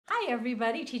Hi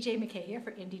everybody, TJ McKay here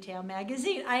for InD'tale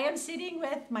Magazine. I am sitting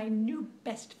with my new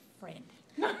best friend,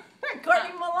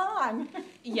 Courtney Milan.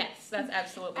 Yes, that's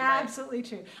absolutely right. Absolutely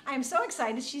true. I am so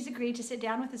excited she's agreed to sit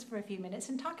down with us for a few minutes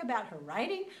and talk about her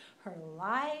writing, her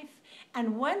life,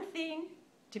 and one thing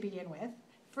to begin with.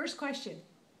 First question,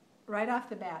 right off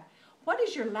the bat. What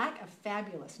is your lack of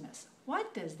fabulousness?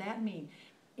 What does that mean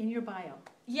in your bio?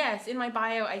 Yes, in my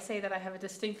bio I say that I have a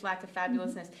distinct lack of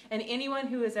fabulousness, and anyone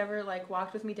who has ever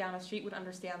walked with me down a street would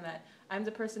understand that. I'm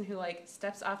the person who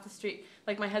steps off the street.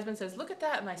 Like my husband says, look at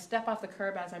that, and I step off the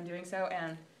curb as I'm doing so,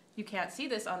 and you can't see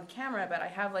this on camera, but I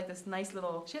have this nice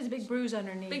little... She has a big bruise on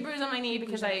her knee. Big bruise on my knee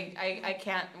because I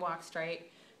can't walk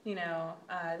straight,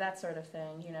 that sort of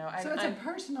thing, So it's a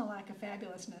personal lack of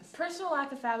fabulousness. Personal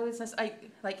lack of fabulousness,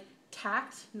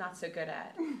 tact, not so good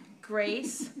at.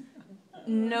 Grace,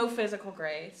 no physical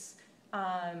grace.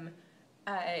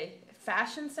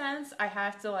 Fashion sense, I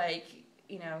have to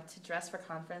to dress for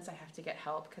conference, I have to get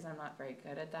help because I'm not very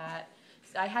good at that.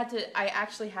 I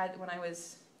actually had, when I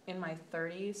was in my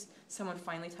 30s, someone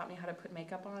finally taught me how to put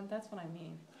makeup on. That's what I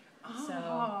mean. Oh, so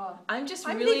I'm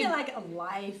thinking like a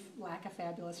life lack of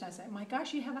fabulousness. My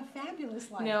gosh, you have a fabulous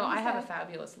life. No, I have a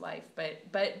fabulous life, but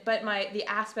the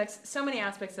aspects, so many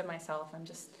aspects of myself, I'm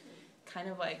just kind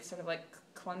of sort of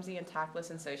clumsy and tactless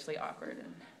and socially awkward,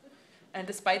 and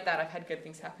despite that, I've had good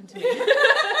things happen to me.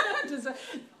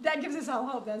 That gives us all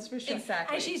hope, that's for sure.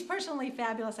 Exactly. And she's personally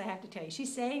fabulous, I have to tell you.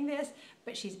 She's saying this,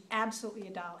 but she's absolutely a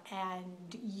doll,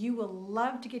 and you will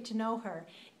love to get to know her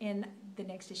in the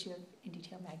next issue of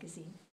InD'tale Magazine.